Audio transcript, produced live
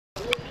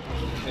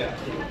Yeah.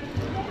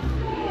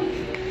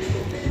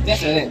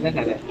 Just like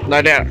that.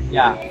 Like that?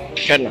 Yeah.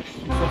 Can.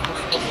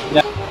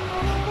 Yeah.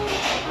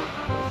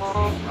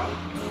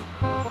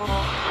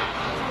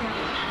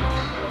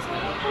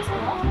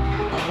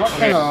 What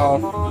kind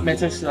of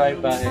method should I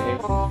buy?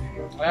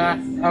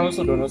 I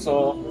also don't know.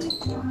 So.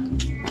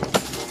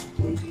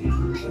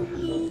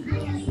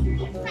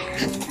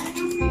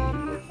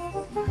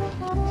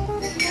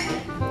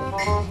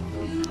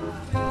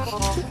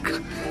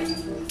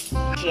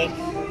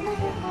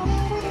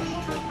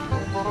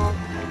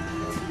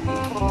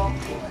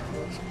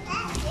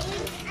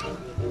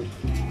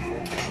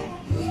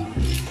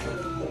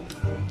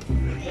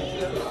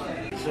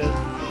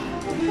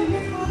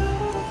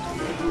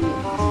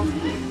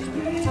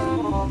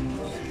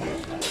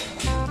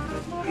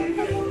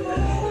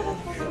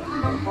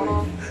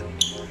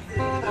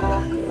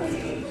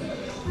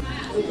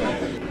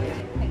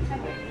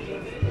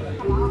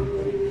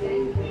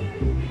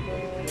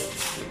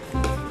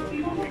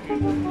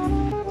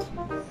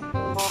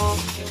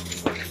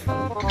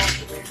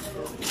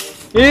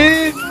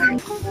 Hey!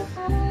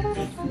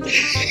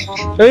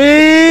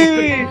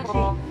 Hey!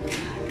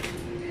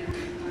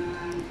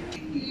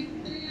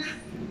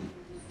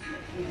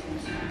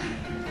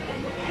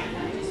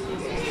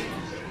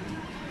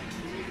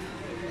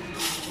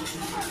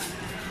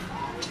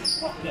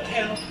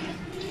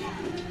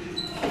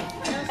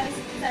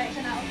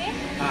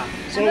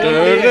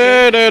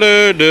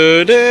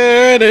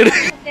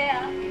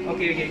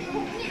 Okay.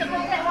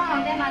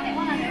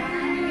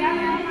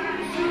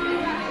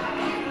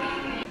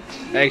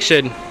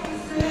 Action.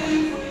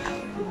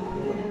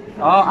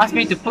 Oh, ask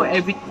me to put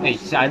everything. Wait,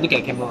 so I look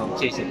at camera.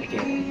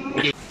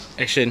 Okay.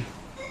 Action.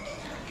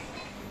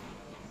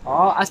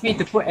 Oh, ask me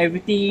to put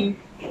everything.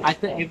 I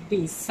put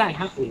everything inside.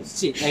 Huh? Oh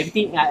shit!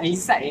 Everything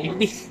inside.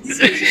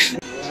 Everything.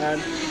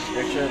 And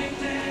action.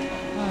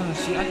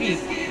 She asked me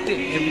to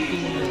take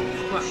everything.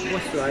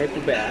 What should I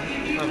put back?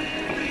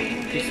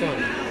 This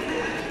one.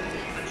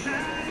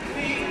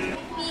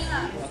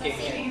 Okay.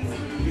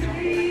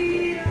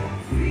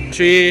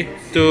 3,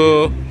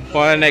 2,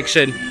 1,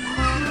 action.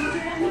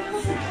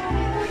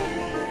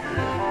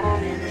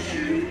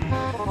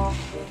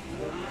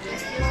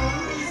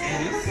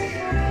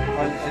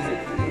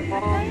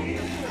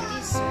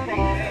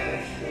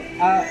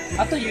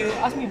 I thought you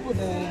asked me to put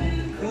the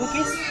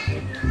pillowcase.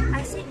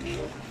 I said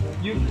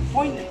You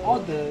point all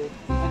the.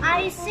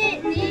 I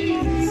said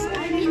this.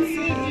 I didn't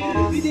say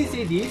this. You didn't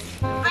say this.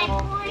 I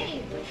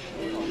point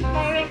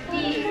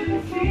directly.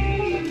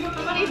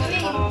 What do you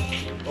think?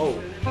 Oh,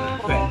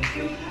 crap.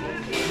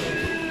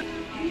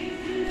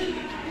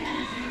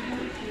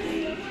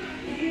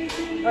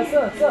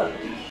 Sir.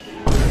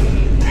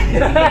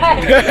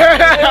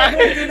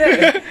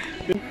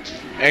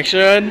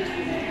 Action.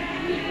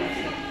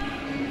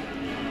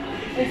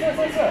 Hey,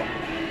 sir.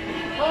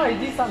 How is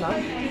this one?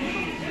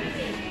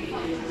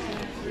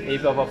 Hey,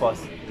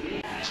 pause.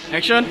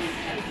 Action.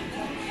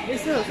 Hey,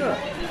 sir.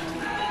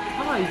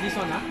 How is this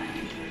one?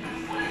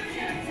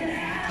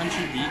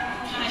 Country B.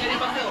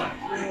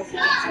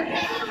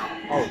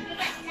 Oh,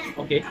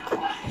 okay.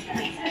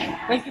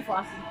 Thank you for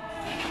asking.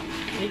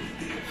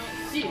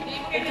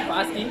 Thank you for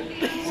asking.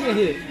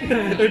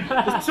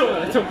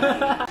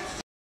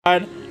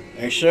 And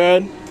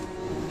action.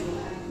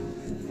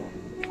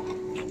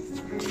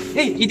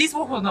 Hey, is this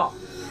work or not?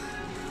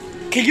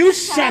 Can you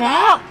shut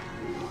up?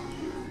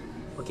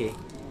 Okay,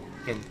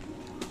 can.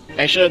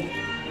 Action.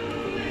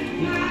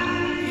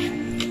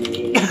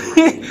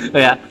 Oh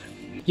yeah.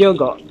 Here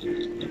got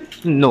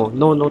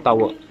no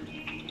towel.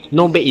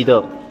 No bed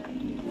either.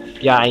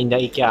 Yeah, in the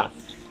IKEA.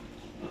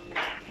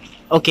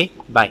 Okay,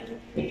 bye.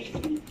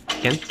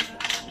 Can?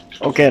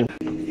 Okay.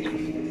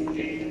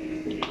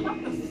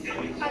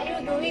 Are you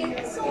doing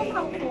so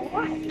helpful?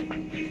 What?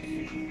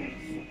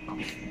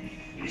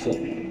 Shit.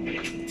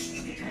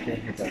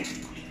 Okay,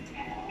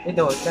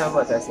等我下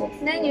播再说。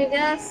 Then you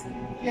just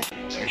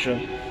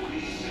Action.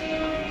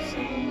 so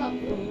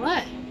helpful.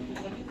 What?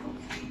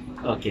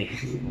 Okay.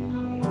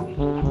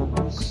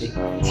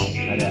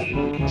 Ada.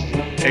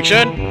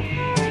 Action.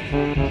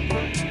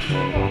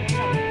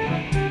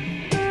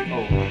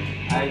 Oh,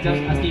 I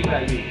just asking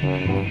where are you?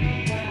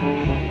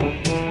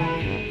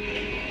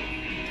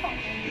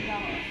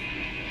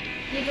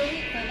 You don't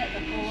need to let the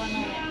whole one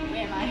know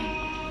where am I?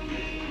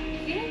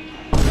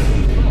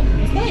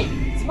 Okay?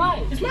 It's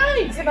mine. It's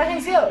my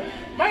hand here.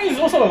 Mine is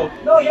also.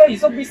 No, here is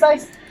so big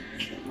size.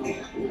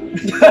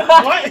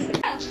 What?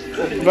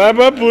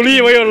 Baba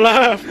bully, why you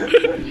laugh?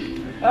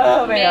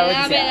 Oh,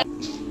 man.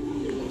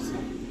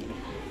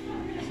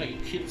 It's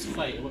like kids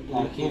fight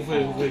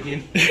over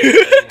again.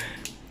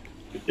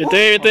 You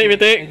take.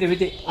 Wait.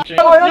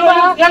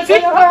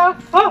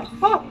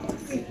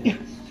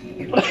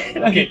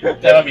 Okay,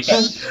 that will be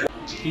cut.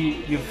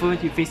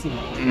 You face him.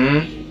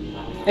 Mm.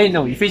 Hey,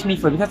 no, you face me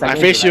first because I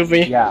face you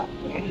first? Yeah.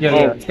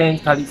 Yeah.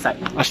 Stand Khalid side.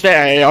 I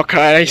stand at your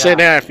car, I say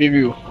then I feel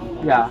you.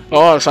 Yeah.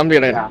 Oh,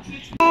 something like that.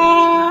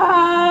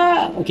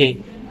 Okay.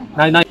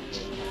 Now.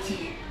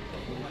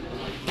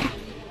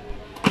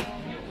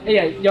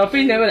 Yeah, your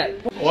face never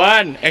like.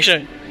 One,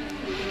 action.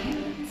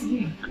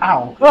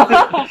 Ow.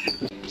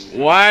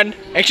 One,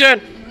 action.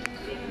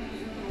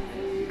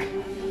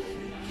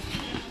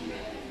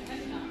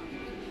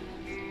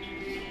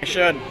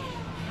 Action.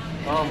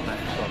 Oh my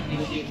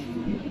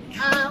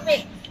god.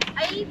 Wait.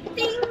 I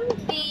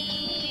think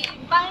we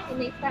buy the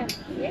next time.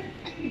 Okay?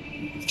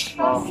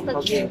 Cause the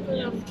Okay.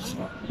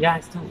 Yeah,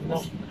 it's too no.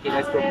 Okay,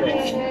 let's go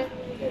back.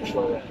 Let's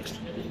go back.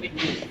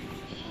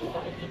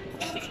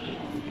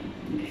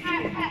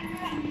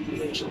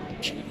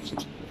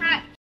 Hi.